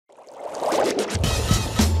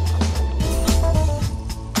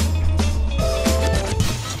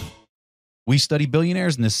We study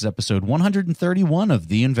billionaires, and this is episode 131 of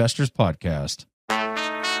the Investors Podcast.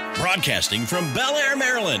 Broadcasting from Bel Air,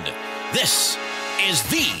 Maryland, this is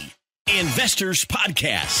the Investors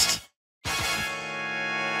Podcast.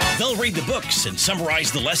 They'll read the books and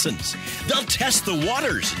summarize the lessons. They'll test the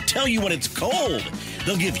waters and tell you when it's cold.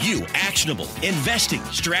 They'll give you actionable investing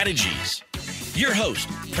strategies. Your host,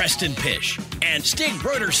 Preston Pish and Stig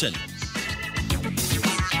Broderson.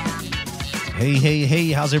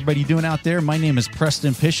 Hey, how's everybody doing out there? My name is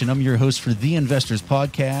Preston Pish, and I'm your host for the Investors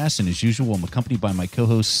Podcast. And as usual, I'm accompanied by my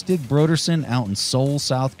co-host, Stig Broderson, out in Seoul,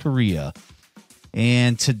 South Korea.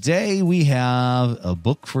 And today we have a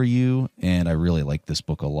book for you, and I really like this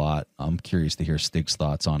book a lot. I'm curious to hear Stig's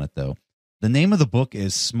thoughts on it, though. The name of the book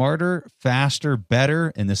is Smarter, Faster,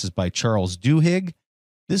 Better, and this is by Charles Duhigg.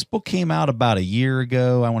 This book came out about a year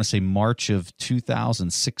ago. I want to say March of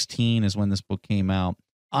 2016 is when this book came out.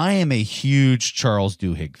 I am a huge Charles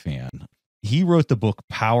Duhigg fan. He wrote the book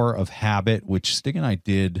Power of Habit, which Stig and I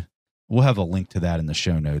did. We'll have a link to that in the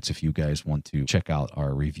show notes if you guys want to check out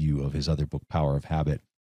our review of his other book, Power of Habit.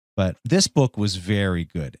 But this book was very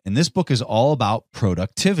good. And this book is all about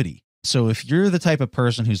productivity. So if you're the type of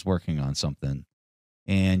person who's working on something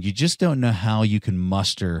and you just don't know how you can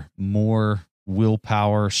muster more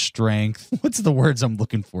willpower, strength, what's the words I'm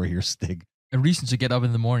looking for here, Stig? A reason to get up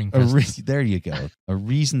in the morning. There you go. A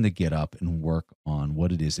reason to get up and work on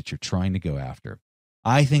what it is that you're trying to go after.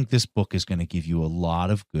 I think this book is going to give you a lot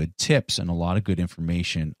of good tips and a lot of good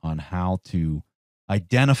information on how to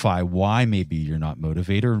identify why maybe you're not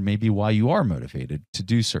motivated or maybe why you are motivated to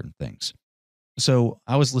do certain things. So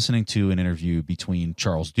I was listening to an interview between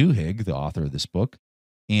Charles Duhigg, the author of this book,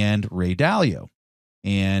 and Ray Dalio.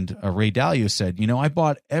 And Ray Dalio said, I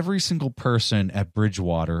bought every single person at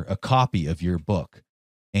Bridgewater a copy of your book.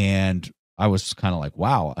 And I was kind of like,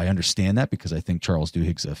 wow, I understand that because I think Charles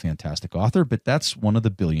Duhigg's a fantastic author, but that's one of the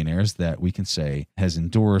billionaires that we can say has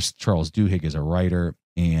endorsed Charles Duhigg as a writer.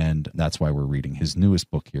 And that's why we're reading his newest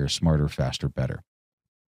book here, Smarter, Faster, Better.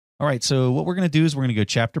 All right, so what we're going to do is we're going to go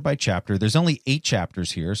chapter by chapter. There's only 8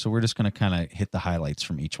 chapters here, so we're just going to kind of hit the highlights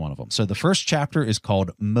from each one of them. So the first chapter is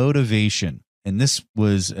called Motivation. And this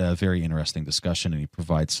was a very interesting discussion, and he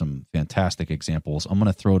provides some fantastic examples. I'm going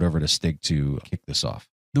to throw it over to Stig to kick this off.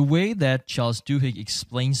 The way that Charles Duhigg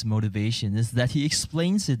explains motivation is that he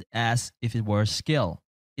explains it as if it were a skill.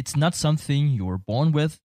 It's not something you were born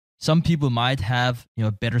with. Some people might have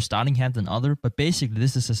a better starting hand than others, but basically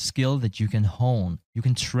this is a skill that you can hone, you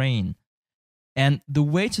can train. And the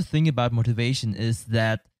way to think about motivation is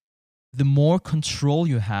that the more control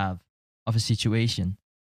you have of a situation,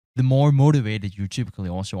 the more motivated you typically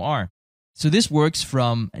also are. So this works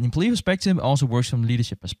from an employee perspective, also works from a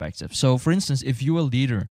leadership perspective. So for instance, if you're a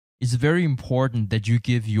leader, it's very important that you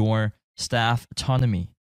give your staff autonomy.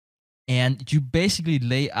 And you basically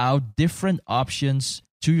lay out different options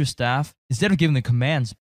to your staff instead of giving them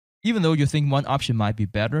commands. Even though you think one option might be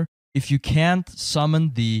better, if you can't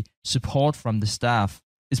summon the support from the staff,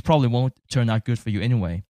 it probably won't turn out good for you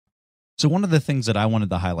anyway. So one of the things that I wanted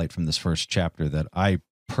to highlight from this first chapter that I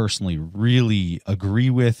personally really agree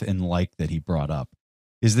with and like that he brought up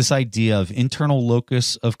is this idea of internal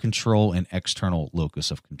locus of control and external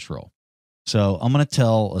locus of control. So I'm going to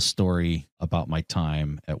tell a story about my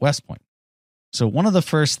time at West Point. So one of the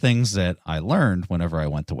first things that I learned whenever I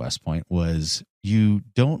went to West Point was you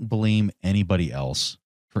don't blame anybody else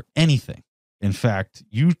for anything. In fact,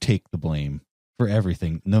 you take the blame for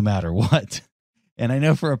everything, no matter what. And I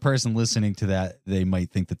know for a person listening to that, they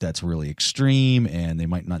might think that that's really extreme and they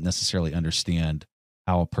might not necessarily understand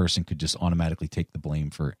how a person could just automatically take the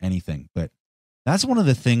blame for anything. But that's one of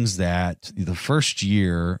the things that the first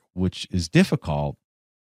year, which is difficult,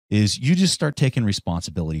 is you just start taking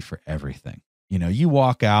responsibility for everything. You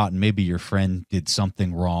walk out and maybe your friend did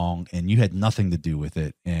something wrong and you had nothing to do with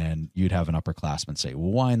it. And you'd have an upperclassman say,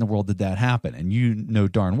 well, why in the world did that happen? And you know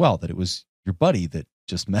darn well that it was your buddy that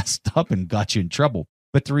just messed up and got you in trouble.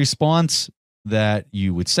 But the response that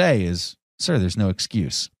you would say is, sir, there's no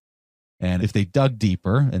excuse. And if they dug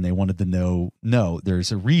deeper and they wanted to know, no,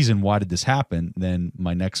 there's a reason why did this happen, then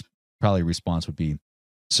my next probably response would be,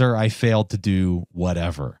 sir, I failed to do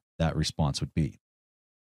whatever that response would be.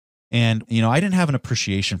 And, I didn't have an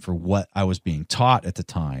appreciation for what I was being taught at the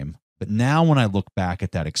time. But now when I look back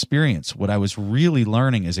at that experience, what I was really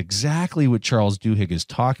learning is exactly what Charles Duhigg is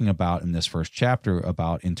talking about in this first chapter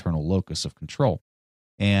about internal locus of control.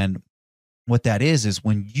 And what that is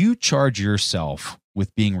when you charge yourself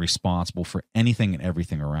with being responsible for anything and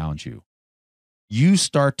everything around you, you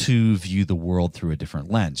start to view the world through a different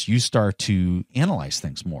lens. You start to analyze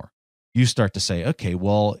things more. You start to say, okay,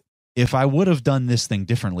 well, if I would have done this thing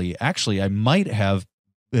differently, actually, I might have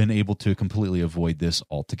been able to completely avoid this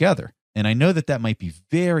altogether. And I know that that might be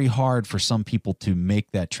very hard for some people to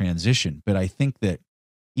make that transition, but I think that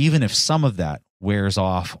even if some of that wears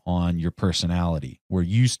off on your personality, where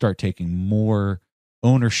you start taking more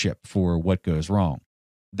ownership for what goes wrong,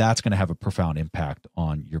 that's going to have a profound impact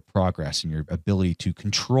on your progress and your ability to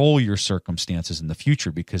control your circumstances in the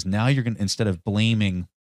future. Because now you're going to, instead of blaming,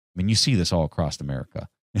 I mean, you see this all across America,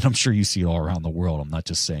 and I'm sure you see it all around the world. I'm not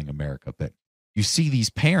just saying America, but you see these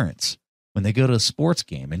parents when they go to a sports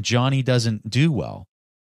game and Johnny doesn't do well.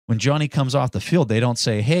 When Johnny comes off the field, they don't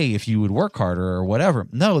say, hey, if you would work harder or whatever.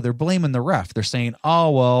 No, they're blaming the ref. They're saying,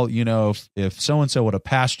 oh, well, you know, if so-and-so would have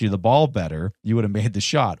passed you the ball better, you would have made the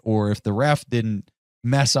shot. Or if the ref didn't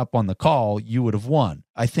mess up on the call, you would have won.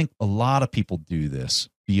 I think a lot of people do this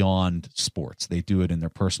beyond sports. They do it in their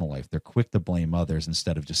personal life. They're quick to blame others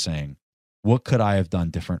instead of just saying, what could I have done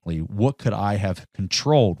differently? What could I have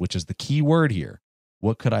controlled, which is the key word here.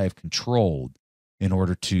 What could I have controlled in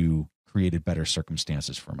order to create better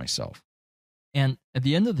circumstances for myself? And at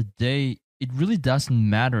the end of the day, it really doesn't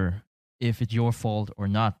matter if it's your fault or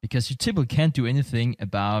not, because you typically can't do anything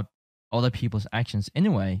about other people's actions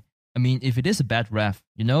anyway. I mean, if it is a bad ref,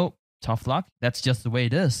 you know, tough luck. That's just the way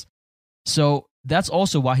it is. So that's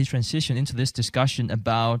also why he transitioned into this discussion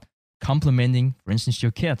about complimenting, for instance,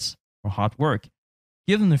 your kids for hard work.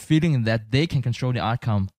 Give them the feeling that they can control the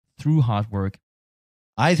outcome through hard work.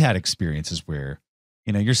 I've had experiences where,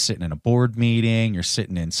 you know, you're sitting in a board meeting, you're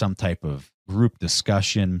sitting in some type of group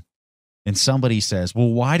discussion, and somebody says, well,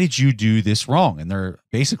 why did you do this wrong? And they're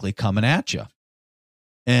basically coming at you.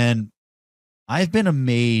 And I've been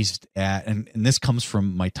amazed at, and this comes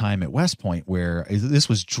from my time at West Point, where this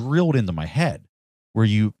was drilled into my head, where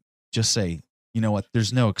you just say, you know what,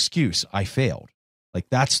 there's no excuse. I failed. Like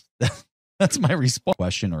that's my response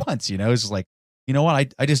question. Or once, you know, it's just like, you know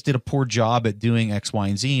what, I just did a poor job at doing X, Y,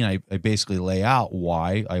 and Z. And I basically lay out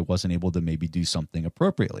why I wasn't able to maybe do something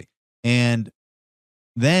appropriately. And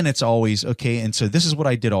then it's always, okay, and so this is what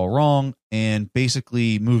I did all wrong. And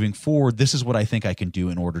basically moving forward, this is what I think I can do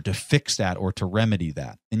in order to fix that or to remedy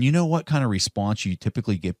that. And you know what kind of response you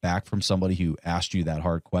typically get back from somebody who asked you that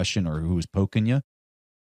hard question or who was poking you?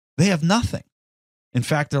 They have nothing. In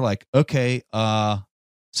fact, they're like, okay,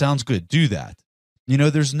 sounds good. Do that. You know,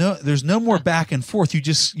 there's no more back and forth.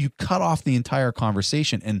 You cut off the entire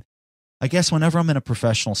conversation. And I guess whenever I'm in a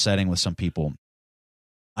professional setting with some people,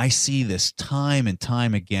 I see this time and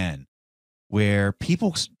time again where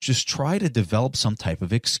people just try to develop some type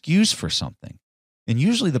of excuse for something. And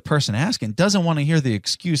usually the person asking doesn't want to hear the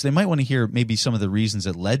excuse. They might want to hear maybe some of the reasons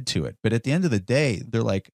that led to it. But at the end of the day, they're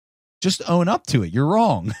like, just own up to it. You're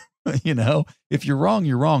wrong. You know, if you're wrong,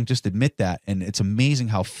 you're wrong. Just admit that. And it's amazing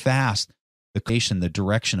how fast the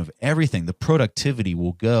direction of everything, the productivity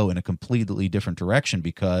will go in a completely different direction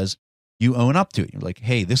because you own up to it. You're like,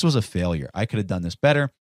 hey, this was a failure. I could have done this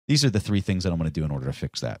better. These are the 3 things that I'm going to do in order to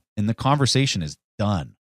fix that. And the conversation is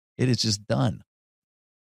done. It is just done.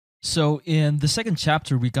 So in the second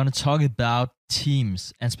chapter, we're going to talk about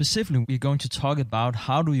teams. And specifically, we're going to talk about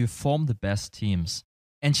how do you form the best teams.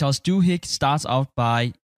 And Charles Duhigg starts out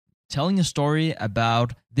by telling a story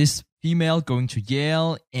about this female going to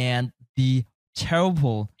Yale and the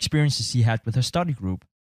terrible experiences he had with her study group.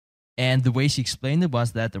 And the way she explained it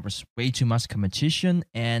was that there was way too much competition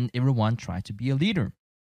and everyone tried to be a leader.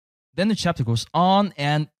 Then the chapter goes on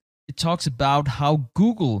and it talks about how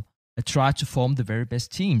Google tried to form the very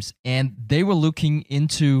best teams. And they were looking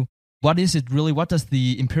into what does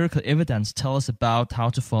the empirical evidence tell us about how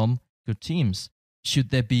to form good teams? Should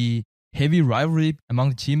there be heavy rivalry among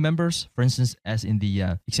the team members, for instance, as in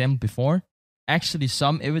the example before? Actually,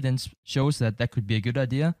 some evidence shows that that could be a good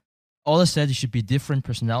idea. Others said it should be different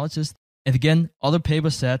personalities. And again, other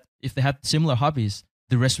papers said if they had similar hobbies,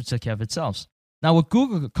 the rest would take care of itself. Now, what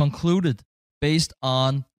Google concluded based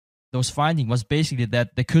on those findings was basically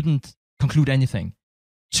that they couldn't conclude anything.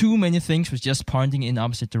 Too many things was just pointing in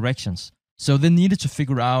opposite directions. So they needed to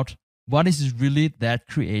figure out what is it really that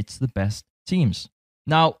creates the best teams.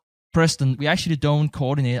 Now, Preston, we actually don't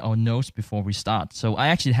coordinate our notes before we start. So I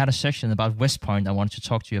actually had a section about West Point I wanted to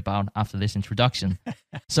talk to you about after this introduction.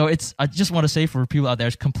 So I just want to say for people out there,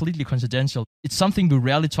 it's completely confidential. It's something we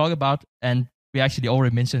rarely talk about, and we actually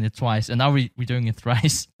already mentioned it twice, and now we're doing it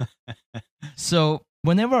thrice. So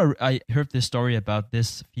whenever I heard this story about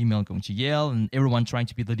this female going to Yale and everyone trying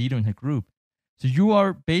to be the leader in her group, so you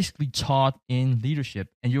are basically taught in leadership,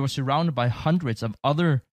 and you are surrounded by hundreds of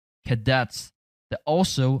other cadets that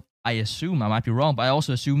also, I assume, I might be wrong, but I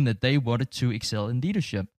also assume that they wanted to excel in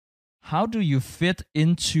leadership. How do you fit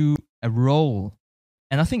into a role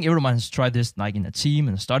And I think everyone has tried this, like in a team,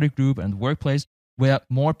 in a study group, and the workplace, where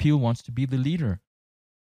more people want to be the leader.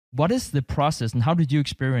 What is the process, and how did you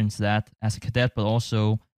experience that as a cadet, but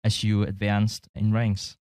also as you advanced in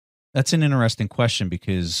ranks? That's an interesting question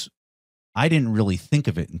because I didn't really think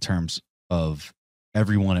of it in terms of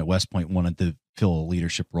everyone at West Point wanted to fill a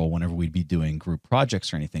leadership role whenever we'd be doing group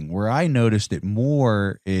projects or anything. Where I noticed it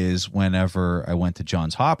more is whenever I went to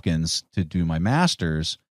Johns Hopkins to do my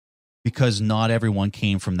master's, because not everyone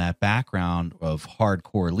came from that background of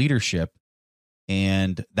hardcore leadership.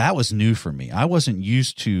 And that was new for me. I wasn't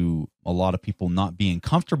used to a lot of people not being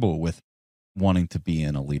comfortable with wanting to be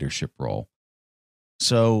in a leadership role.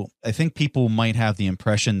 So I think people might have the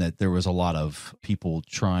impression that there was a lot of people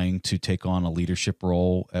trying to take on a leadership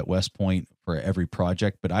role at West Point for every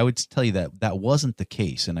project, but I would tell you that that wasn't the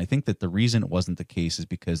case. And I think that the reason it wasn't the case is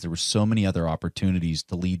because there were so many other opportunities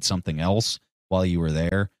to lead something else while you were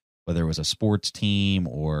there, whether it was a sports team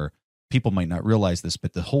or people might not realize this,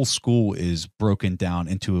 but the whole school is broken down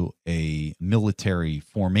into a military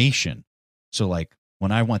formation. So like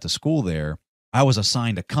when I went to school there, I was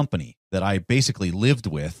assigned a company that I basically lived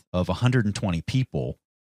with of 120 people.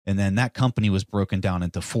 And then that company was broken down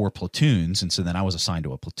into 4 platoons. And so then I was assigned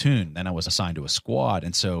to a platoon. Then I was assigned to a squad.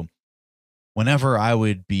 And so whenever I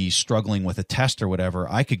would be struggling with a test or whatever,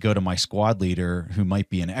 I could go to my squad leader who might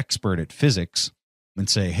be an expert at physics and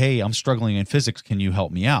say, hey, I'm struggling in physics. Can you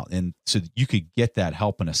help me out? And so you could get that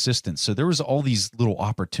help and assistance. So there was all these little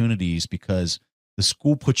opportunities because the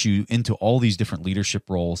school puts you into all these different leadership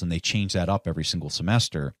roles and they change that up every single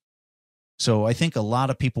semester. So I think a lot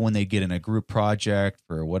of people, when they get in a group project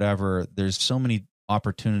or whatever, there's so many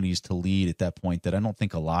opportunities to lead at that point that I don't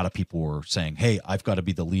think a lot of people were saying, hey, I've got to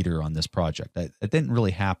be the leader on this project. It didn't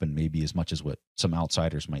really happen maybe as much as what some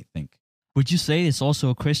outsiders might think. Would you say it's also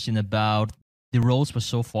a question about the roles were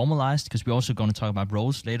so formalized? Because we're also going to talk about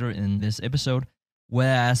roles later in this episode.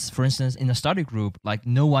 Whereas, for instance, in a study group, like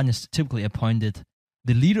no one is typically appointed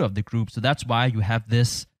the leader of the group. So that's why you have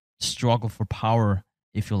this struggle for power,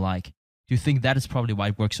 if you like. Do you think that is probably why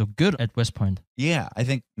it works so good at West Point? Yeah, I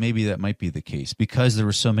think maybe that might be the case because there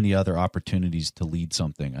were so many other opportunities to lead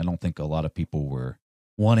something. I don't think a lot of people were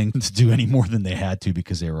wanting to do any more than they had to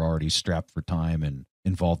because they were already strapped for time and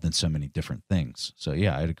involved in so many different things. So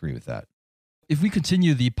yeah, I'd agree with that. If we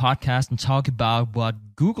continue the podcast and talk about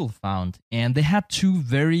what Google found, and they had 2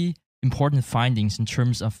 very important findings in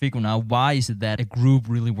terms of figuring out why is it that a group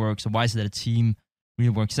really works or why is it that a team really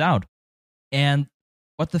works out. And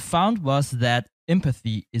what they found was that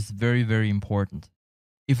empathy is very, very important.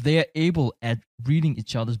 If they are able at reading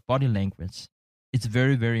each other's body language, it's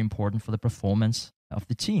very, very important for the performance of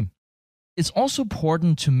the team. It's also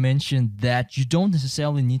important to mention that you don't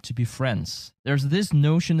necessarily need to be friends. There's this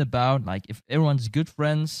notion about like if everyone's good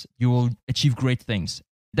friends, you will achieve great things.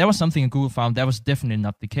 That was something Google found that was definitely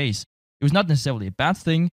not the case. It was not necessarily a bad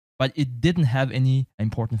thing, but it didn't have any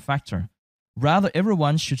important factor. Rather,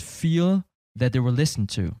 everyone should feel that they were listened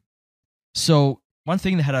to. So one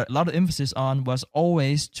thing they had a lot of emphasis on was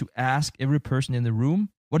always to ask every person in the room,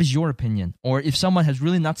 what is your opinion? Or if someone has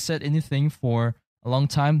really not said anything for a long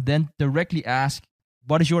time, then directly ask,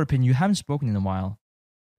 what is your opinion? You haven't spoken in a while.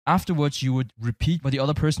 Afterwards, you would repeat what the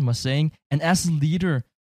other person was saying. And as a leader,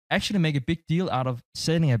 actually make a big deal out of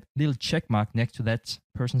setting a little check mark next to that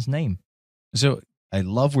person's name. So I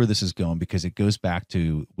love where this is going because it goes back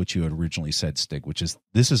to what you had originally said, Stig, which is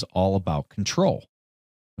this is all about control.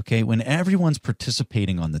 Okay, when everyone's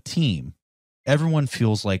participating on the team, everyone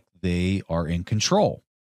feels like they are in control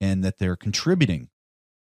and that they're contributing.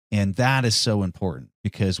 And that is so important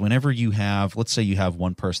because whenever you have, let's say you have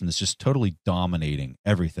one person that's just totally dominating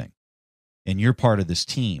everything and you're part of this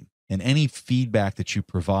team and any feedback that you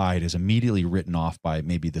provide is immediately written off by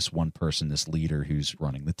maybe this one person, this leader who's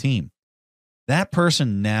running the team. That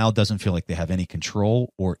person now doesn't feel like they have any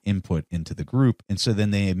control or input into the group. And so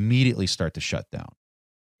then they immediately start to shut down.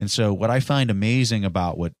 And so what I find amazing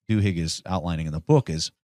about what Duhigg is outlining in the book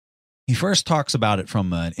is he first talks about it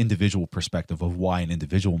from an individual perspective of why an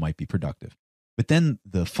individual might be productive. But then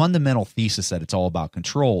the fundamental thesis that it's all about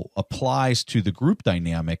control applies to the group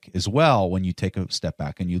dynamic as well when you take a step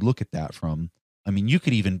back and you look at that from, I mean, you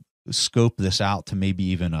could even scope this out to maybe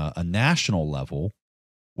even a national level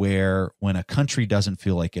where when a country doesn't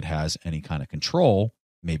feel like it has any kind of control,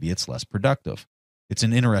 maybe it's less productive. It's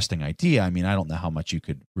an interesting idea. I mean, I don't know how much you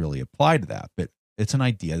could really apply to that, but it's an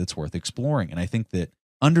idea that's worth exploring. And I think that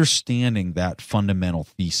understanding that fundamental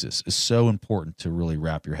thesis is so important to really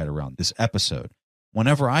wrap your head around this episode.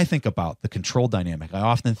 Whenever I think about the control dynamic, I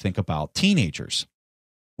often think about teenagers.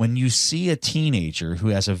 When you see a teenager who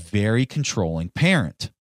has a very controlling parent,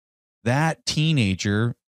 that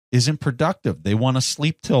teenager isn't productive. They want to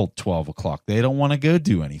sleep till 12 o'clock. They don't want to go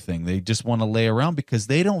do anything. They just want to lay around because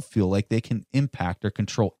they don't feel like they can impact or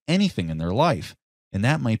control anything in their life. And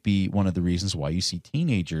that might be one of the reasons why you see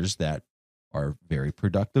teenagers that are very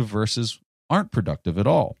productive versus aren't productive at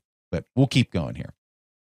all. But we'll keep going here.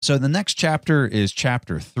 So the next chapter is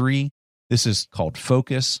chapter 3. This is called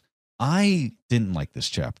Focus. I didn't like this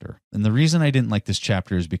chapter. And the reason I didn't like this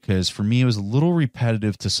chapter is because for me, it was a little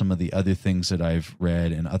repetitive to some of the other things that I've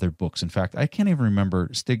read in other books. In fact, I can't even remember,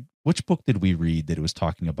 Stig, which book did we read that it was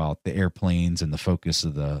talking about the airplanes and the focus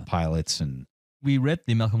of the pilots? And we read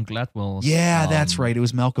the Malcolm Gladwell's. Yeah, that's right. It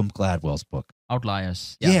was Malcolm Gladwell's book.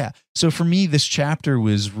 Outliers. Yeah. So for me, this chapter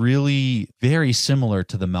was really very similar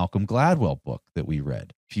to the Malcolm Gladwell book that we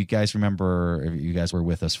read. If you guys remember, if you guys were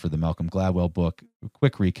with us for the Malcolm Gladwell book, a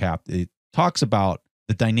quick recap, it talks about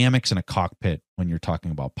the dynamics in a cockpit when you're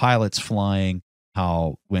talking about pilots flying,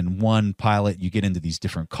 how when one pilot, you get into these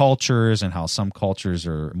different cultures and how some cultures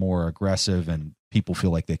are more aggressive and people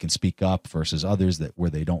feel like they can speak up versus others that where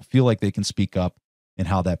they don't feel like they can speak up, and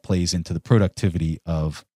how that plays into the productivity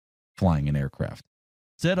of flying an aircraft.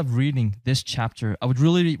 Instead of reading this chapter, I would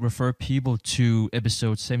really refer people to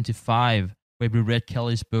episode 75, where we read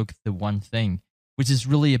Kelly's book, The One Thing, which is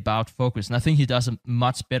really about focus. And I think he does a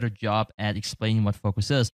much better job at explaining what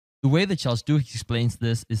focus is. The way that Charles Duhigg explains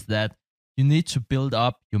this is that you need to build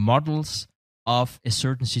up your models of a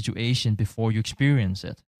certain situation before you experience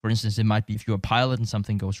it. For instance, it might be if you're a pilot and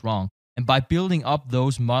something goes wrong. And by building up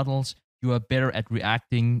those models, you are better at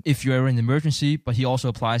reacting if you're in an emergency, but he also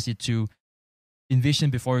applies it to envision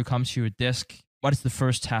before you come to your desk, what is the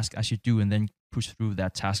first task I should do, and then push through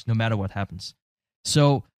that task no matter what happens.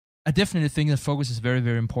 So I definitely think that focus is very,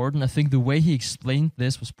 very important. I think the way he explained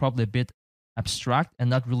this was probably a bit abstract and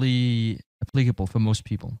not really applicable for most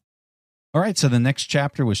people. All right, so the next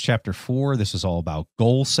chapter was chapter 4. This is all about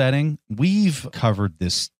goal setting. We've covered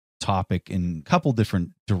this topic in a couple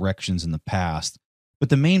different directions in the past, but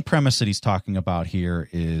the main premise that he's talking about here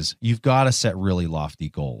is you've got to set really lofty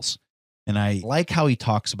goals. And I like how he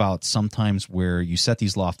talks about sometimes where you set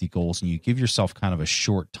these lofty goals and you give yourself kind of a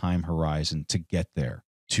short time horizon to get there,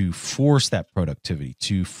 to force that productivity,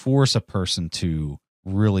 to force a person to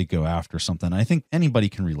really go after something. I think anybody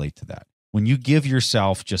can relate to that. When you give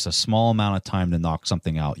yourself just a small amount of time to knock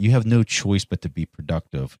something out, you have no choice but to be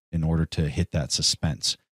productive in order to hit that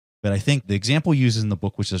suspense. But I think the example he uses in the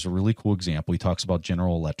book, which is a really cool example, he talks about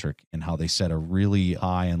General Electric and how they set a really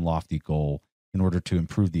high and lofty goal in order to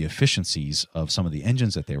improve the efficiencies of some of the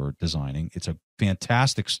engines that they were designing. It's a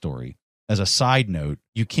fantastic story. As a side note,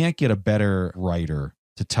 you can't get a better writer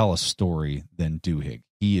to tell a story than Duhigg.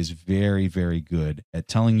 He is very, very good at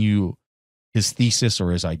telling you his thesis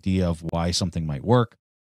or his idea of why something might work.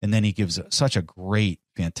 And then he gives such a great,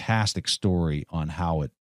 fantastic story on how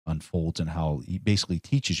it unfolds and how he basically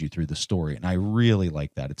teaches you through the story. And I really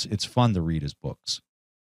like that. It's fun to read his books.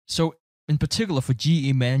 So in particular for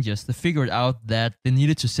GE managers, they figured out that they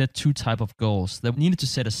needed to set two types of goals. They needed to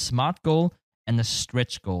set a SMART goal and a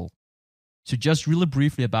stretch goal. So just really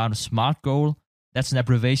briefly about a SMART goal, that's an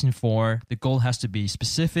abbreviation for the goal has to be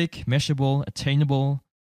specific, measurable, attainable,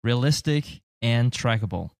 realistic, and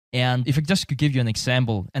trackable. And if I just could give you an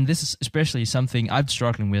example, and this is especially something I'm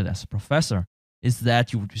struggling with as a professor, is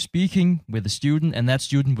that you would be speaking with a student and that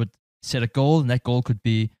student would set a goal, and that goal could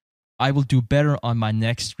be, I will do better on my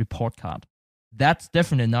next report card. That's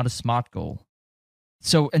definitely not a SMART goal.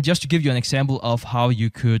 So, and just to give you an example of how you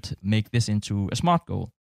could make this into a SMART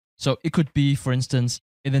goal. So it could be, for instance,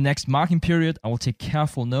 in the next marking period, I will take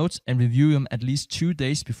careful notes and review them at least 2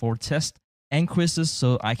 days before test and quizzes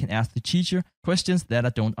so I can ask the teacher questions that I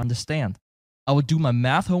don't understand. I will do my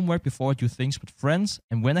math homework before I do things with friends,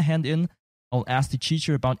 and when I hand in, I'll ask the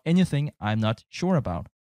teacher about anything I'm not sure about.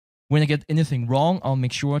 When I get anything wrong, I'll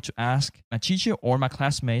make sure to ask my teacher or my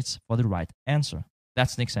classmates for the right answer.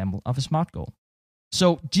 That's an example of a SMART goal.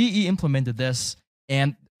 So GE implemented this,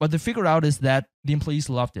 and what they figured out is that the employees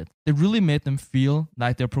loved it. It really made them feel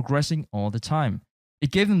like they're progressing all the time.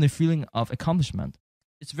 It gave them the feeling of accomplishment.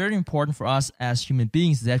 It's very important for us as human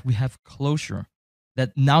beings that we have closure,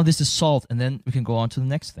 that now this is solved, and then we can go on to the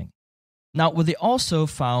next thing. Now, what they also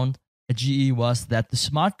found at GE was that the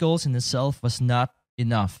SMART goals in itself was not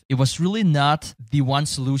enough. It was really not the one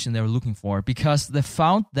solution they were looking for, because they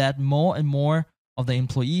found that more and more of the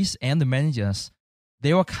employees and the managers,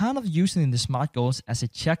 they were kind of using the SMART goals as a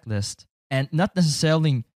checklist and not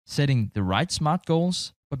necessarily setting the right SMART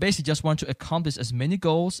goals, but basically just want to accomplish as many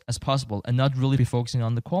goals as possible and not really be focusing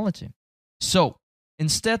on the quality. So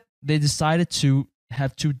instead, they decided to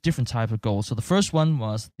have two different types of goals. So the first one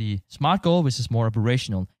was the SMART goal, which is more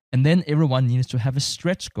operational. And then everyone needs to have a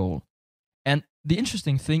stretch goal. And the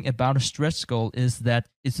interesting thing about a stretch goal is that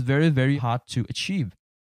it's very, very hard to achieve.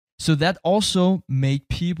 So that also made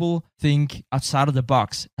people think outside of the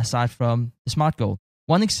box, aside from the SMART goal.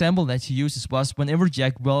 One example that he uses was whenever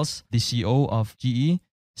Jack Welch, the CEO of GE,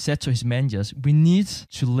 said to his managers, we need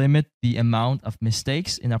to limit the amount of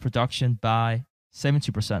mistakes in our production by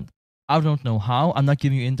 70%. I don't know how, I'm not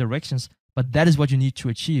giving you any directions, but that is what you need to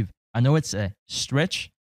achieve. I know it's a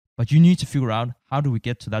stretch, but you need to figure out how do we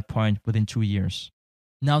get to that point within 2 years.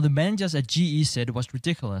 Now, the managers at GE said it was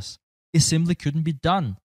ridiculous. It simply couldn't be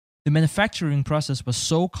done. The manufacturing process was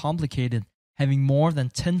so complicated, having more than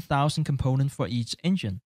 10,000 components for each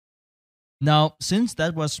engine. Now, since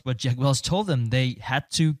that was what Jack Welch told them, they had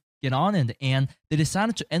to get on it, and they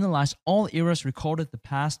decided to analyze all errors recorded the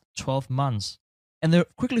past 12 months. And they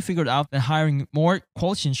quickly figured out that hiring more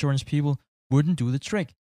quality assurance people wouldn't do the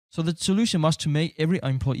trick. So the solution was to make every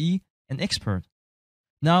employee an expert.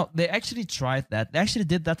 Now, they actually tried that. They actually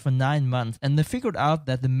did that for 9 months, and they figured out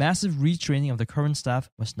that the massive retraining of the current staff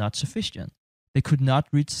was not sufficient. They could not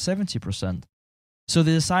reach 70%. So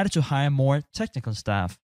they decided to hire more technical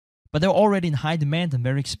staff. But they were already in high demand and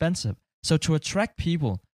very expensive. So to attract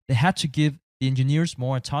people, they had to give the engineers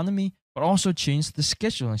more autonomy, but also change the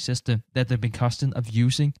scheduling system that they've been accustomed of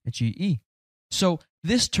using at GE. So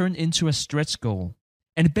this turned into a stretch goal.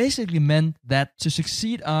 And it basically meant that to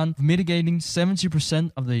succeed on mitigating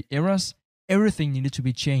 70% of the errors, everything needed to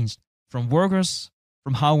be changed. From workers,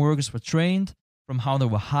 from how workers were trained, from how they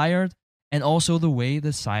were hired, and also the way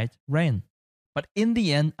the site ran. But in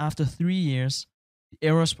the end, after 3 years, the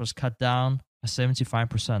errors was cut down by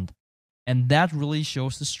 75%. And that really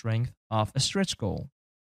shows the strength of a stretch goal.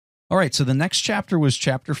 All right, so the next chapter was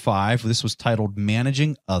chapter 5. This was titled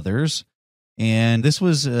Managing Others. And this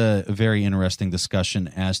was a very interesting discussion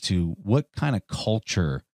as to what kind of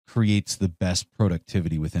culture creates the best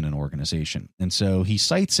productivity within an organization. And so he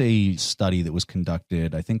cites a study that was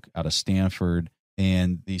conducted, I think, out of Stanford.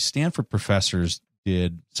 And the Stanford professors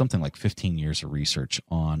did something like 15 years of research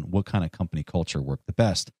on what kind of company culture worked the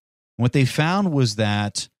best. And what they found was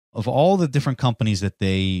that of all the different companies that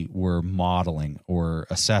they were modeling or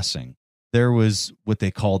assessing, there was what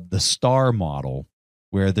they called the STAR model,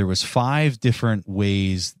 where there was 5 different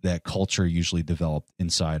ways that culture usually developed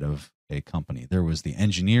inside of a company. There was the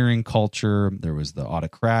engineering culture, there was the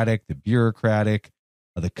autocratic, the bureaucratic,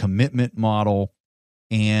 the commitment model.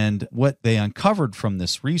 And what they uncovered from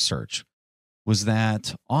this research was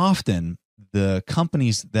that often the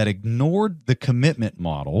companies that ignored the commitment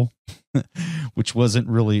model, which wasn't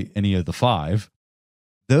really any of the 5,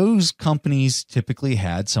 those companies typically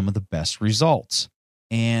had some of the best results.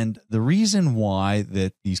 And the reason why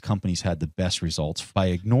that these companies had the best results by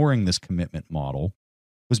ignoring this commitment model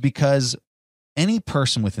was because any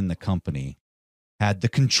person within the company had the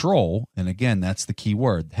control, and again, that's the key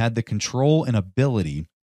word, had the control and ability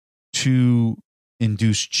to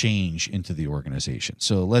induce change into the organization.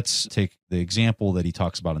 So let's take the example that he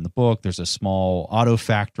talks about in the book. There's a small auto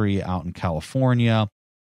factory out in California,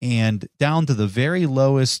 and down to the very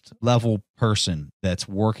lowest level person that's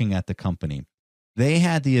working at the company, they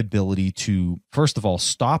had the ability to, first of all,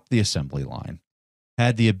 stop the assembly line,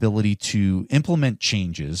 had the ability to implement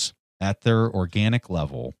changes at their organic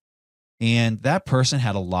level, and that person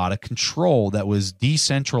had a lot of control that was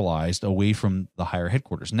decentralized away from the higher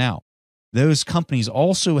headquarters. Now, those companies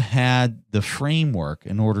also had the framework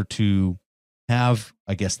in order to have,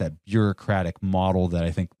 I guess, that bureaucratic model that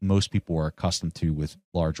I think most people are accustomed to with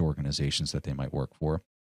large organizations that they might work for.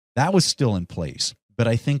 That was still in place. But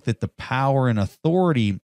I think that the power and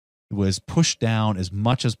authority was pushed down as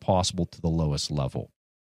much as possible to the lowest level.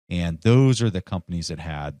 And those are the companies that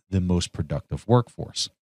had the most productive workforce.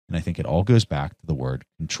 And I think it all goes back to the word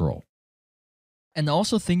control. And I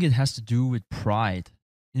also think it has to do with pride.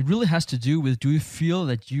 It really has to do with, do you feel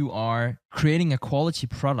that you are creating a quality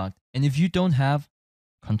product? And if you don't have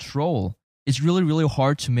control, it's really, really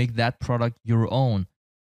hard to make that product your own.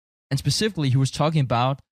 And specifically, he was talking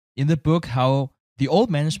about in the book how the old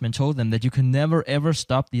management told them that you can never, ever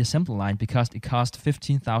stop the assembly line because it cost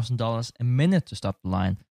 $15,000 a minute to stop the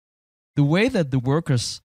line. The way that the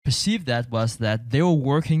workers perceived that was that they were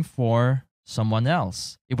working for someone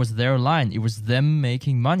else. It was their line. It was them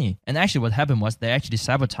making money. And actually what happened was they actually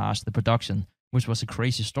sabotaged the production, which was a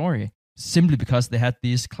crazy story, simply because they had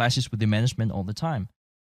these clashes with the management all the time.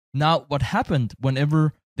 Now, what happened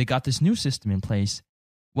whenever they got this new system in place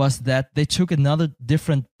was that they took another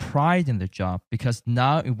different pride in their job because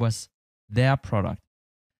now it was their product.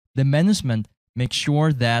 The management made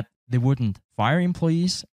sure that they wouldn't fire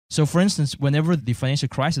employees So, for instance, whenever the financial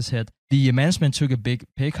crisis hit, the management took a big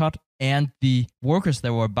pay cut, and the workers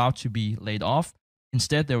that were about to be laid off,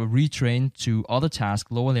 instead they were retrained to other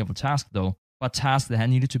tasks, lower level tasks though, but tasks that had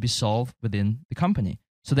needed to be solved within the company.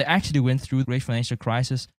 So they actually went through the great financial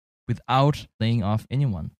crisis without laying off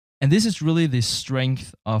anyone. And this is really the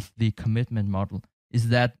strength of the commitment model, is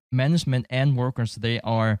that management and workers, they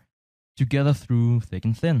are together through thick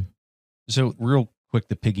and thin. So real quick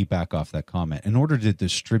to piggyback off that comment, in order to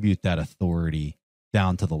distribute that authority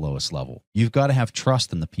down to the lowest level, you've got to have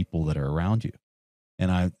trust in the people that are around you. And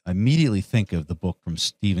I immediately think of the book from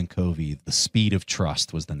Stephen Covey, The Speed of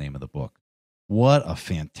Trust was the name of the book. What a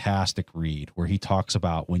fantastic read, where he talks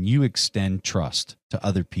about when you extend trust to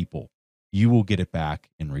other people, you will get it back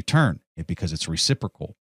in return because it's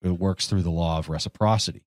reciprocal. It works through the law of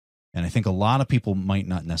reciprocity. And I think a lot of people might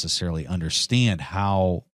not necessarily understand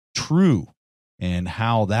how true and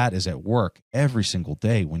how that is at work every single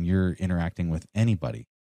day when you're interacting with anybody.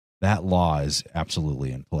 That law is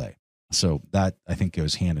absolutely in play. So that, I think,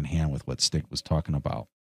 goes hand in hand with what Stig was talking about.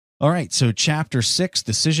 All right, so chapter 6,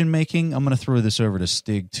 decision making. I'm going to throw this over to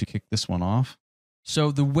Stig to kick this one off.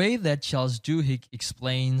 So the way that Charles Duhigg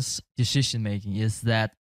explains decision making is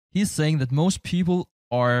that he's saying that most people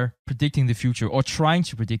are predicting the future or trying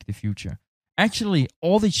to predict the future. Actually,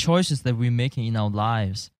 all the choices that we're making in our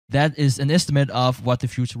lives, that is an estimate of what the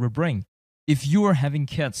future will bring. If you are having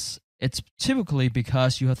kids, it's typically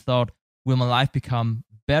because you have thought, will my life become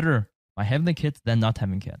better by having the kids than not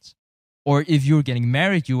having kids? Or if you're getting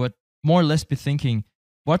married, you would more or less be thinking,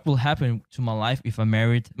 what will happen to my life if I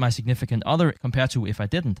married my significant other compared to if I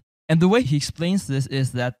didn't? And the way he explains this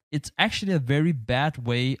is that it's actually a very bad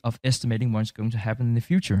way of estimating what's going to happen in the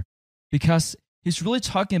future, because he's really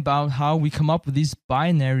talking about how we come up with these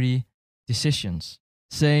binary decisions,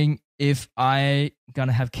 saying, if I'm going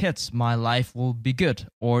to have kids, my life will be good.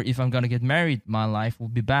 Or if I'm going to get married, my life will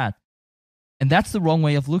be bad. And that's the wrong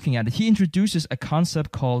way of looking at it. He introduces a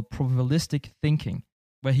concept called probabilistic thinking,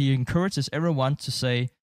 where he encourages everyone to say,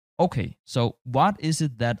 okay, so what is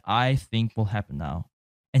it that I think will happen now?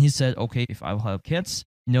 And he said, okay, if I will have kids,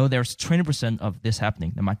 there's 20% of this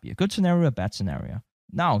happening. There might be a good scenario, a bad scenario.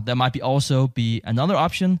 Now, there might also be another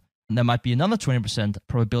option, and there might be another 20%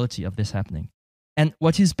 probability of this happening. And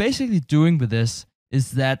what he's basically doing with this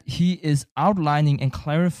is that he is outlining and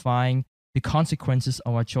clarifying the consequences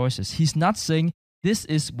of our choices. He's not saying this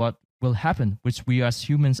is what will happen, which we as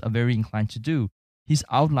humans are very inclined to do. He's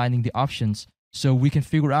outlining the options so we can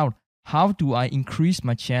figure out, how do I increase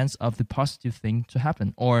my chance of the positive thing to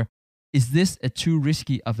happen? Or is this a too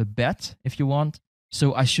risky of a bet, if you want?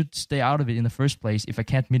 So I should stay out of it in the first place if I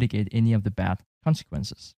can't mitigate any of the bad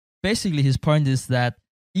consequences. Basically, his point is that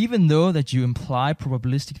even though that you imply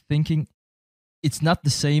probabilistic thinking, it's not the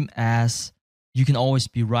same as you can always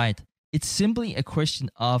be right. It's simply a question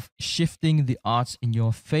of shifting the odds in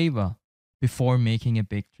your favor before making a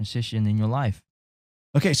big transition in your life.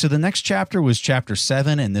 Okay, so the next chapter was chapter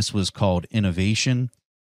 7, and this was called Innovation.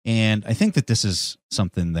 And I think that this is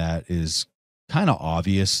something that is kind of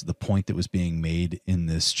obvious, the point that was being made in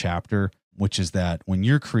this chapter, which is that when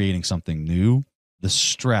you're creating something new, the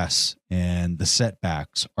stress and the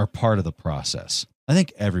setbacks are part of the process. I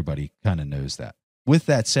think everybody kind of knows that. With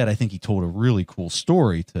that said, I think he told a really cool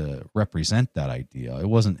story to represent that idea. It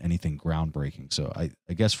wasn't anything groundbreaking. So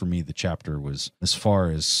I guess for me, the chapter was, as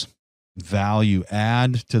far as value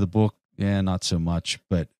add to the book, not so much,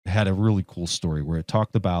 but had a really cool story where it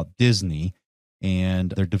talked about Disney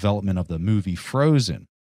and their development of the movie Frozen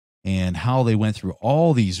and how they went through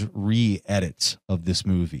all these re-edits of this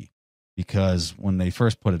movie. Because when they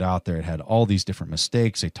first put it out there, it had all these different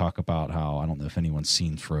mistakes. They talk about how, I don't know if anyone's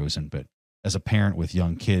seen Frozen, but as a parent with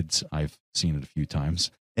young kids, I've seen it a few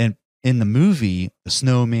times. And in the movie, the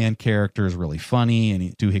snowman character is really funny.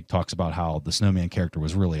 And Duhigg talks about how the snowman character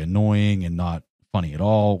was really annoying and not funny at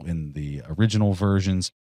all in the original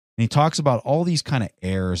versions. And he talks about all these kind of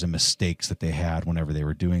errors and mistakes that they had whenever they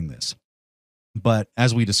were doing this. But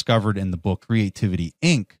as we discovered in the book Creativity,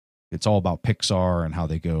 Inc., it's all about Pixar and how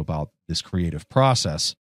they go about this creative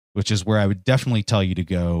process, which is where I would definitely tell you to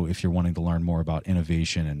go if you're wanting to learn more about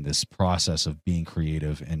innovation and this process of being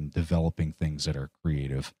creative and developing things that are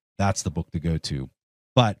creative. That's the book to go to.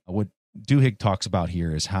 But what Duhigg talks about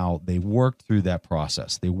here is how they worked through that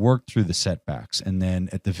process. They worked through the setbacks. And then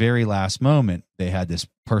at the very last moment, they had this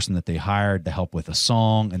person that they hired to help with a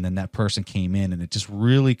song. And then that person came in and it just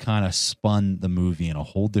really kind of spun the movie in a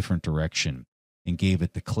whole different direction and gave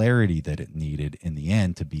it the clarity that it needed in the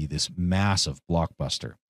end to be this massive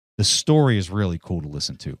blockbuster. The story is really cool to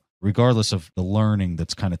listen to. regardless of the learning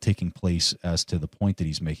that's kind of taking place as to the point that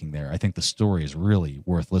he's making there, I think the story is really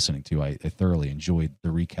worth listening to. I thoroughly enjoyed the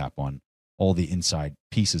recap on all the inside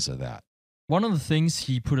pieces of that. One of the things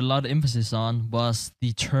he put a lot of emphasis on was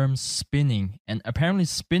the term spinning. And apparently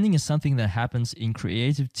spinning is something that happens in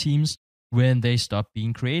creative teams when they stop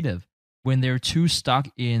being creative, when they're too stuck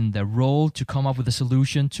in their role to come up with a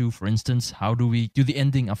solution to, for instance, how do we do the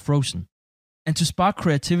ending of Frozen? And to spark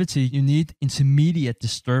creativity, you need intermediate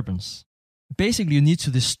disturbance. Basically, you need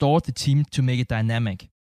to distort the team to make it dynamic.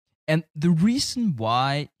 And the reason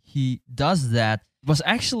why he does that was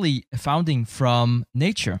actually founding from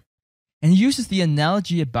nature. And he uses the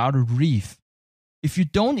analogy about a reef. If you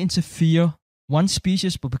don't interfere, one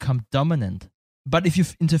species will become dominant. But if you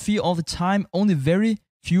interfere all the time, only very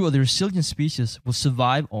few of the resilient species will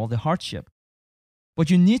survive all the hardship.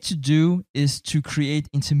 What you need to do is to create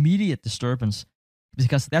intermediate disturbance,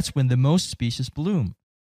 because that's when the most species bloom.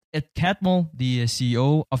 Ed Catmull, the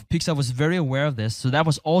CEO of Pixar, was very aware of this. So that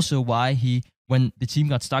was also why he, when the team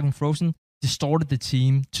got stuck in Frozen, distorted the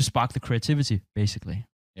team to spark the creativity, basically.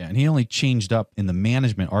 Yeah, and he only changed up in the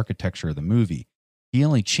management architecture of the movie. He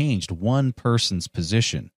only changed one person's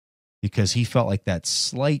position because he felt like that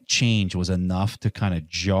slight change was enough to kind of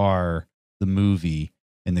jar the movie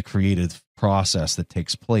and the creative process that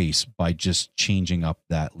takes place by just changing up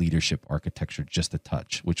that leadership architecture just a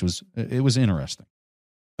touch, which was interesting.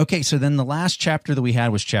 Okay, so then the last chapter that we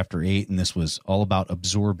had was chapter 8, and this was all about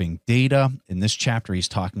absorbing data. In this chapter, he's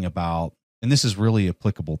talking about, and this is really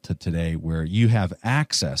applicable to today, where you have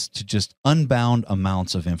access to just unbound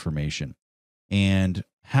amounts of information. And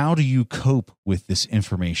how do you cope with this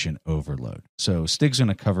information overload? So Stig's going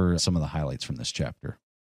to cover some of the highlights from this chapter.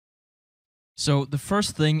 So the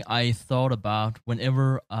first thing I thought about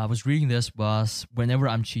whenever I was reading this was whenever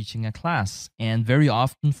I'm teaching a class. And very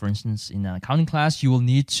often, for instance, in an accounting class, you will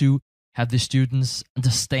need to have the students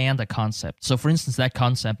understand a concept. So for instance, that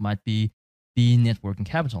concept might be the net working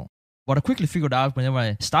capital. What I quickly figured out whenever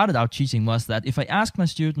I started out teaching was that if I ask my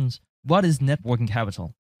students, what is net working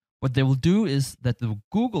capital? What they will do is that they will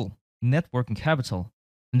Google net working capital,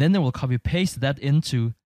 and then they will copy paste that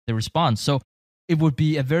into the response. So it would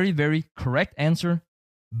be a very, very correct answer,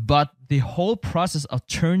 but the whole process of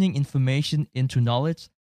turning information into knowledge,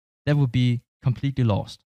 that would be completely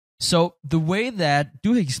lost. So the way that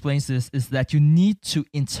Duhigg explains this is that you need to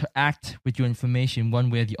interact with your information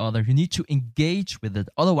one way or the other. You need to engage with it.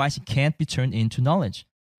 Otherwise, it can't be turned into knowledge.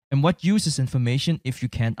 And what use is information if you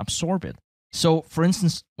can't absorb it? So, for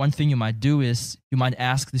instance, one thing you might do is you might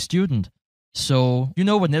ask the student, so you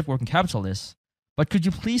know what net working capital is, but could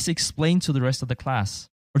you please explain to the rest of the class,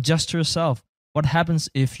 or just to yourself, what happens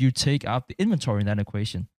if you take out the inventory in that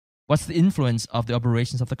equation? What's the influence of the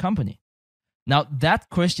operations of the company? Now, that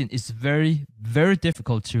question is very, very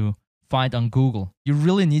difficult to find on Google. You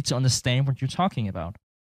really need to understand what you're talking about.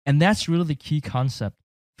 And that's really the key concept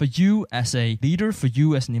for you as a leader, for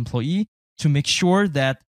you as an employee, to make sure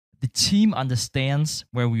that the team understands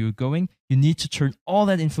where we are going. You need to turn all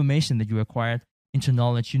that information that you acquired into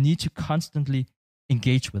knowledge. You need to constantly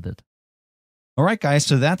engage with it. All right, guys,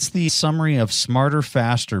 so that's the summary of Smarter,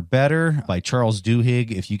 Faster, Better by Charles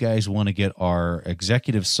Duhigg. If you guys want to get our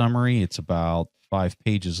executive summary, it's about 5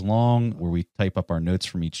 pages long where we type up our notes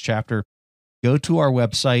from each chapter. Go to our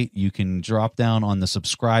website. You can drop down on the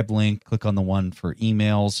subscribe link, click on the one for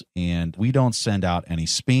emails, and we don't send out any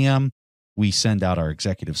spam. We send out our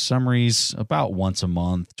executive summaries about once a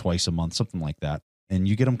month, twice a month, something like that. And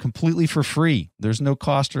you get them completely for free. There's no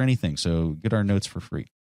cost or anything, so get our notes for free.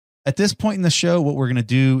 At this point in the show, what we're going to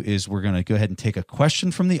do is we're going to go ahead and take a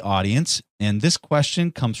question from the audience. And this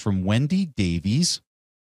question comes from Wendy Davies.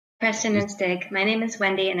 Preston and Stig, my name is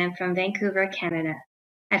Wendy and I'm from Vancouver, Canada.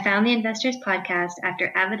 I found the Investors Podcast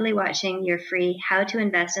after avidly watching your free How to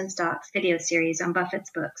Invest in Stocks video series on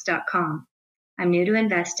buffettsbooks.com. I'm new to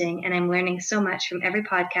investing and I'm learning so much from every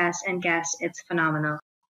podcast and guest. It's phenomenal.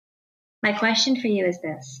 My question for you is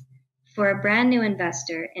this. For a brand new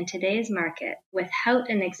investor in today's market without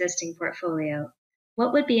an existing portfolio,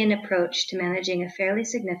 what would be an approach to managing a fairly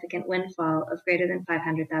significant windfall of greater than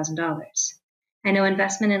 $500,000? I know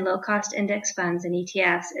investment in low-cost index funds and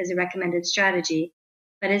ETFs is a recommended strategy,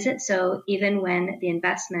 but is it so even when the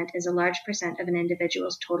investment is a large percent of an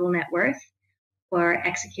individual's total net worth or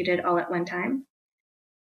executed all at one time?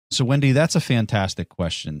 So, Wendy, that's a fantastic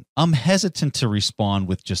question. I'm hesitant to respond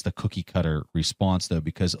with just a cookie cutter response, though,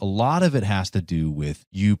 because a lot of it has to do with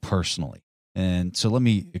you personally. And so let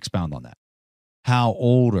me expound on that. How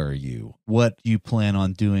old are you? What do you plan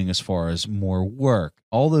on doing as far as more work?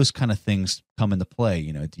 All those kind of things come into play.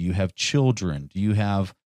 You know, do you have children? Do you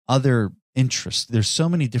have other interest. There's so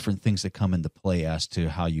many different things that come into play as to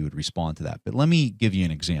how you would respond to that. But let me give you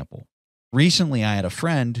an example. Recently, I had a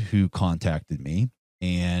friend who contacted me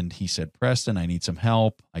and he said, Preston, I need some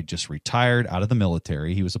help. I just retired out of the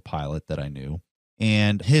military. He was a pilot that I knew.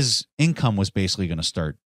 And his income was basically going to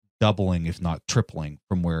start doubling, if not tripling,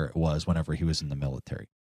 from where it was whenever he was in the military.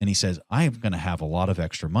 And he says, I'm going to have a lot of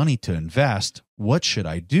extra money to invest. What should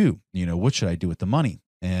I do? What should I do with the money?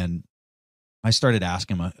 And I started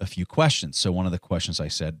asking him a few questions. So one of the questions I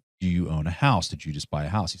said, do you own a house? Did you just buy a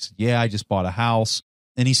house? He said, yeah, I just bought a house.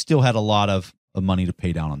 And he still had a lot of money to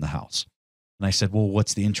pay down on the house. And I said, well,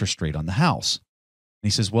 what's the interest rate on the house? And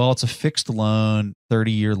he says, well, it's a fixed loan,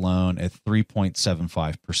 30-year loan at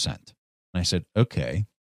 3.75%. And I said, okay.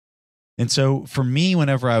 And so for me,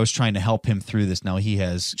 whenever I was trying to help him through this, now he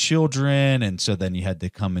has children. And so then you had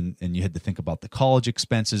to come in and you had to think about the college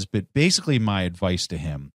expenses. But basically my advice to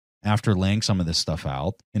him after laying some of this stuff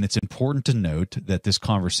out, and it's important to note that this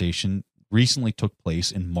conversation recently took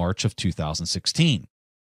place in March of 2016.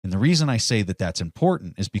 And the reason I say that that's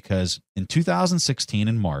important is because in 2016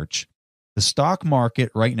 in March, the stock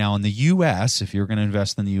market right now in the U.S., if you're going to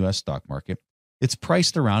invest in the U.S. stock market, it's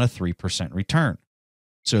priced around a 3% return.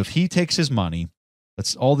 So if he takes his money,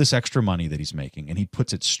 that's all this extra money that he's making, and he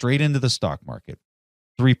puts it straight into the stock market,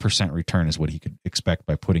 3% return is what he could expect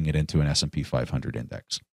by putting it into an S&P 500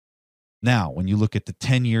 index. Now, when you look at the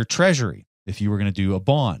 10-year treasury, if you were going to do a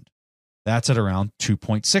bond, that's at around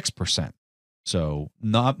 2.6%. So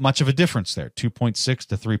not much of a difference there, 2.6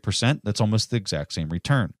 to 3%. That's almost the exact same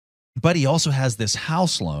return. But he also has this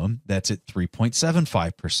house loan that's at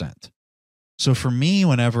 3.75%. So for me,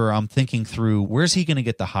 whenever I'm thinking through where's he going to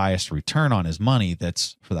get the highest return on his money,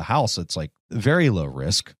 that's for the house, it's like very low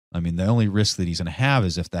risk. I mean, the only risk that he's going to have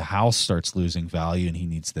is if the house starts losing value and he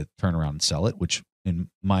needs to turn around and sell it, which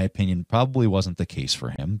in my opinion probably wasn't the case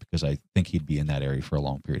for him because I think he'd be in that area for a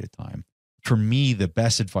long period of time. For me, the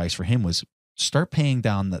best advice for him was start paying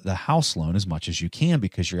down the house loan as much as you can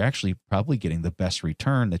because you're actually probably getting the best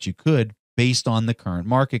return that you could based on the current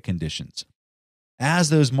market conditions.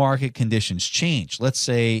 As those market conditions change, let's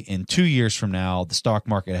say in 2 years from now, the stock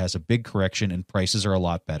market has a big correction and prices are a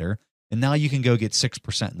lot better, and now you can go get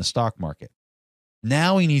 6% in the stock market.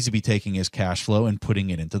 Now he needs to be taking his cash flow and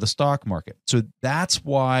putting it into the stock market. So that's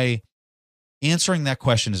why answering that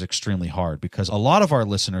question is extremely hard because a lot of our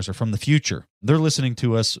listeners are from the future. They're listening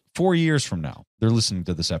to us 4 years from now. They're listening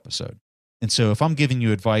to this episode. And so if I'm giving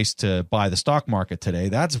you advice to buy the stock market today,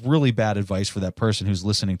 that's really bad advice for that person who's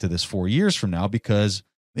listening to this 4 years from now because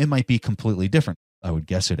it might be completely different. I would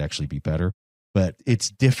guess it'd actually be better, but it's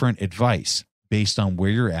different advice based on where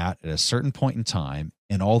you're at a certain point in time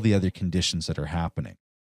and all the other conditions that are happening.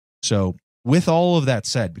 So with all of that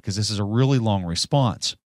said, because this is a really long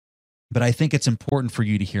response, but I think it's important for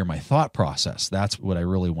you to hear my thought process. That's what I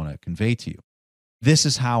really want to convey to you. This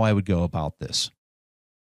is how I would go about this.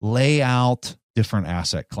 Lay out different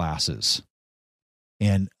asset classes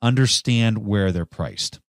and understand where they're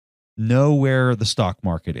priced. Know where the stock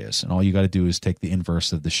market is. And all you got to do is take the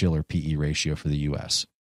inverse of the Shiller PE ratio for the US.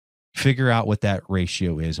 Figure out what that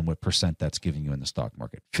ratio is and what percent that's giving you in the stock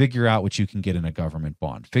market. Figure out what you can get in a government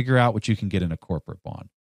bond. Figure out what you can get in a corporate bond.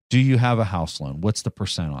 Do you have a house loan? What's the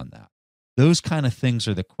percent on that? Those kind of things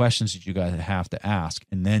are the questions that you guys have to ask.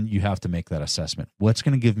 And then you have to make that assessment. What's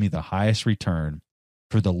going to give me the highest return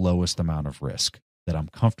for the lowest amount of risk that I'm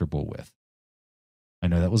comfortable with? I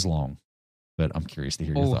know that was long, but I'm curious to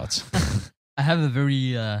hear your thoughts. I have a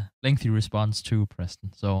very lengthy response too,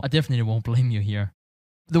 Preston. So I definitely won't blame you here.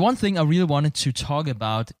 The one thing I really wanted to talk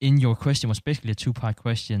about in your question was basically a two-part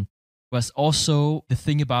question, was also the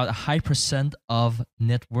thing about a high percent of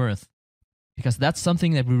net worth, because that's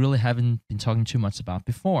something that we really haven't been talking too much about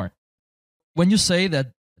before. When you say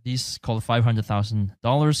that these call it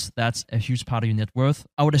 $500,000, that's a huge part of your net worth,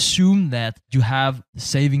 I would assume that you have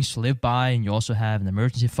savings to live by and you also have an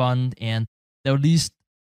emergency fund, and there are at least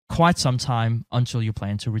quite some time until you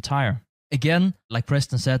plan to retire. Again, like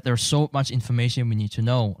Preston said, there's so much information we need to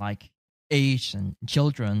know, like age and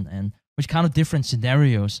children and which kind of different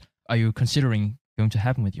scenarios are you considering going to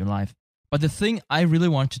happen with your life. But the thing I really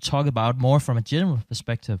want to talk about more from a general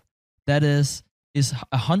perspective, that is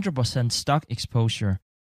 100% stock exposure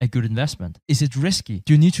a good investment? Is it risky?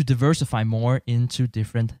 Do you need to diversify more into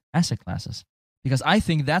different asset classes? Because I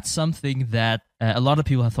think that's something that a lot of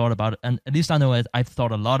people have thought about, and at least I know I've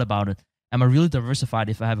thought a lot about it. Am I really diversified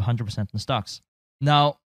if I have 100% in stocks?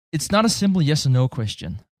 Now, it's not a simple yes or no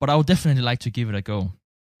question, but I would definitely like to give it a go.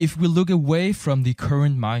 If we look away from the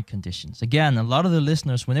current market conditions, again, a lot of the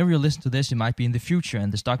listeners, whenever you listen to this, you might be in the future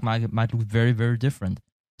and the stock market might look very, very different.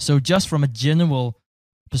 So just from a general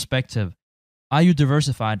perspective, Are you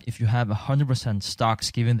diversified if you have 100% stocks,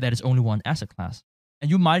 given that it's only one asset class? And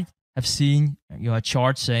you might have seen a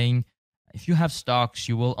chart saying, if you have stocks,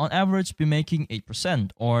 you will on average be making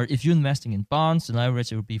 8%. Or if you're investing in bonds, on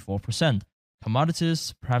average it will be 4%.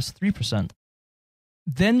 Commodities, perhaps 3%.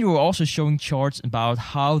 Then you're also showing charts about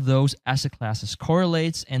how those asset classes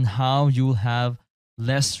correlates and how you will have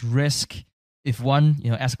less risk if one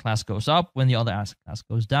asset class goes up when the other asset class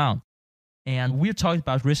goes down. And we've talked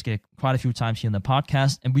about risk quite a few times here in the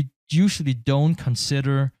podcast, and we usually don't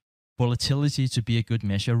consider volatility to be a good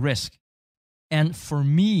measure of risk. And for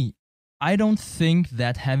me, I don't think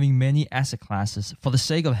that having many asset classes, for the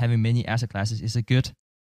sake of having many asset classes, is a good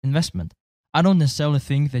investment. I don't necessarily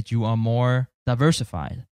think that you are more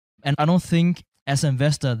diversified. And I don't think as an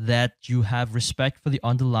investor that you have respect for the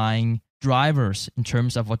underlying drivers in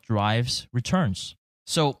terms of what drives returns.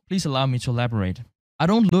 So please allow me to elaborate. I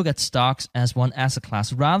don't look at stocks as one asset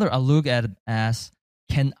class. Rather, I look at it as,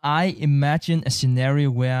 can I imagine a scenario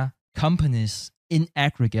where companies in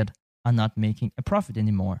aggregate are not making a profit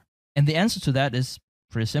anymore? And the answer to that is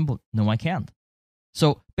pretty simple. No, I can't.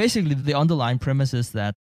 So basically, the underlying premise is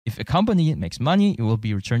that if a company makes money, it will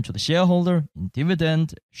be returned to the shareholder in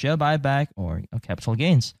dividend, share buyback, or capital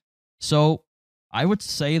gains. So I would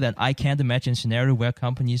say that I can't imagine a scenario where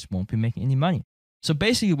companies won't be making any money. So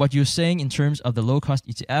basically what you're saying in terms of the low-cost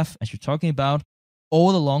ETF, as you're talking about,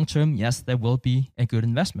 over the long term, yes, there will be a good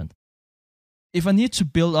investment. If I need to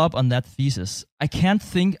build up on that thesis, I can't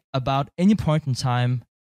think about any point in time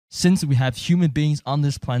since we have human beings on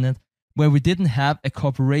this planet where we didn't have a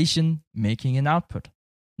corporation making an output.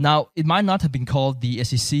 Now, it might not have been called the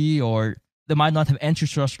SEC, or they might not have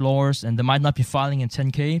antitrust laws, and they might not be filing in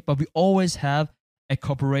 10K, but we always have a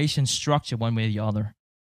corporation structure one way or the other.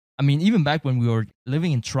 I mean, even back when we were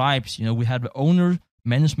living in tribes, we had the owner,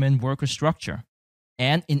 management, worker structure.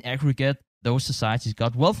 And in aggregate, those societies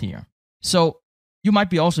got wealthier. So you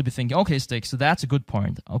might also be thinking, okay, Stig, so that's a good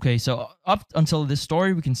point. Okay, so up until this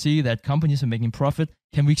story, we can see that companies are making profit.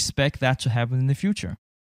 Can we expect that to happen in the future?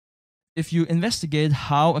 If you investigate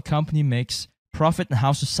how a company makes profit and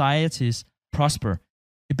how societies prosper,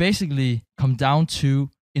 it basically comes down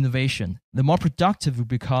to innovation. The more productive we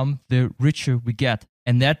become, the richer we get,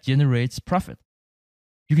 and that generates profit.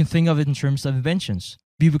 You can think of it in terms of inventions.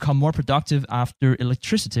 We become more productive after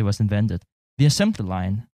electricity was invented, the assembly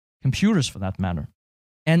line, computers for that matter.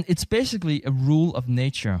 And it's basically a rule of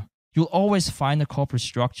nature. You'll always find a corporate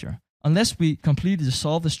structure. Unless we completely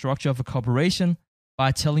dissolve the structure of a corporation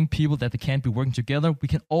by telling people that they can't be working together, we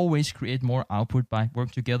can always create more output by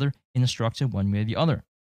working together in a structure one way or the other.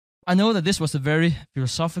 I know that this was a very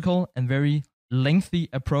philosophical and very lengthy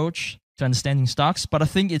approach to understanding stocks, but I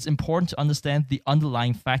think it's important to understand the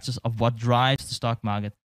underlying factors of what drives the stock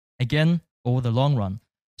market, again, over the long run.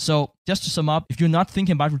 So just to sum up, if you're not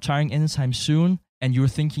thinking about retiring anytime soon and you're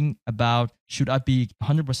thinking about, should I be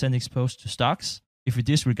 100% exposed to stocks if we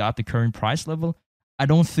disregard the current price level, I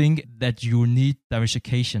don't think that you need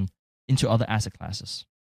diversification into other asset classes.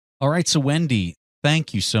 All right, so Wendy,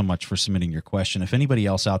 thank you so much for submitting your question. If anybody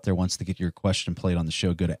else out there wants to get your question played on the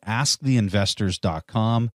show, go to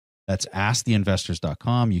asktheinvestors.com. That's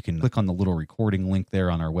asktheinvestors.com. You can click on the little recording link there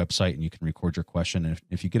on our website and you can record your question. And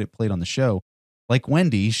if you get it played on the show, like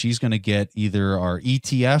Wendy, she's going to get either our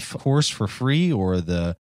ETF course for free or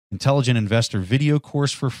the Intelligent Investor video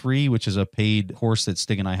course for free, which is a paid course that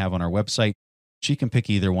Stig and I have on our website. She can pick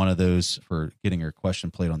either one of those for getting her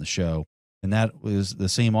question played on the show. And that was the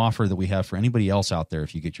same offer that we have for anybody else out there.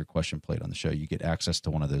 If you get your question played on the show, you get access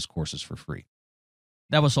to one of those courses for free.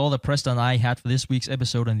 That was all that Preston and I had for this week's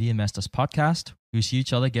episode on The Investors Podcast. We'll see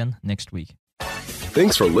each other again next week.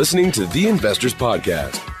 Thanks for listening to The Investors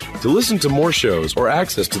Podcast. To listen to more shows or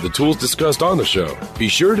access to the tools discussed on the show, be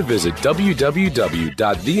sure to visit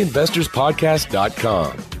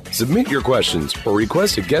www.theinvestorspodcast.com. Submit your questions or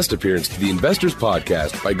request a guest appearance to The Investors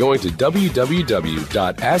Podcast by going to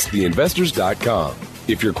www.asktheinvestors.com.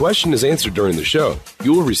 If your question is answered during the show,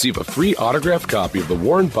 you will receive a free autographed copy of the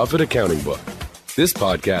Warren Buffett Accounting Book. This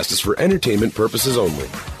podcast is for entertainment purposes only.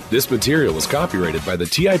 This material is copyrighted by the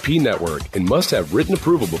TIP Network and must have written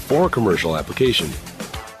approval before commercial application.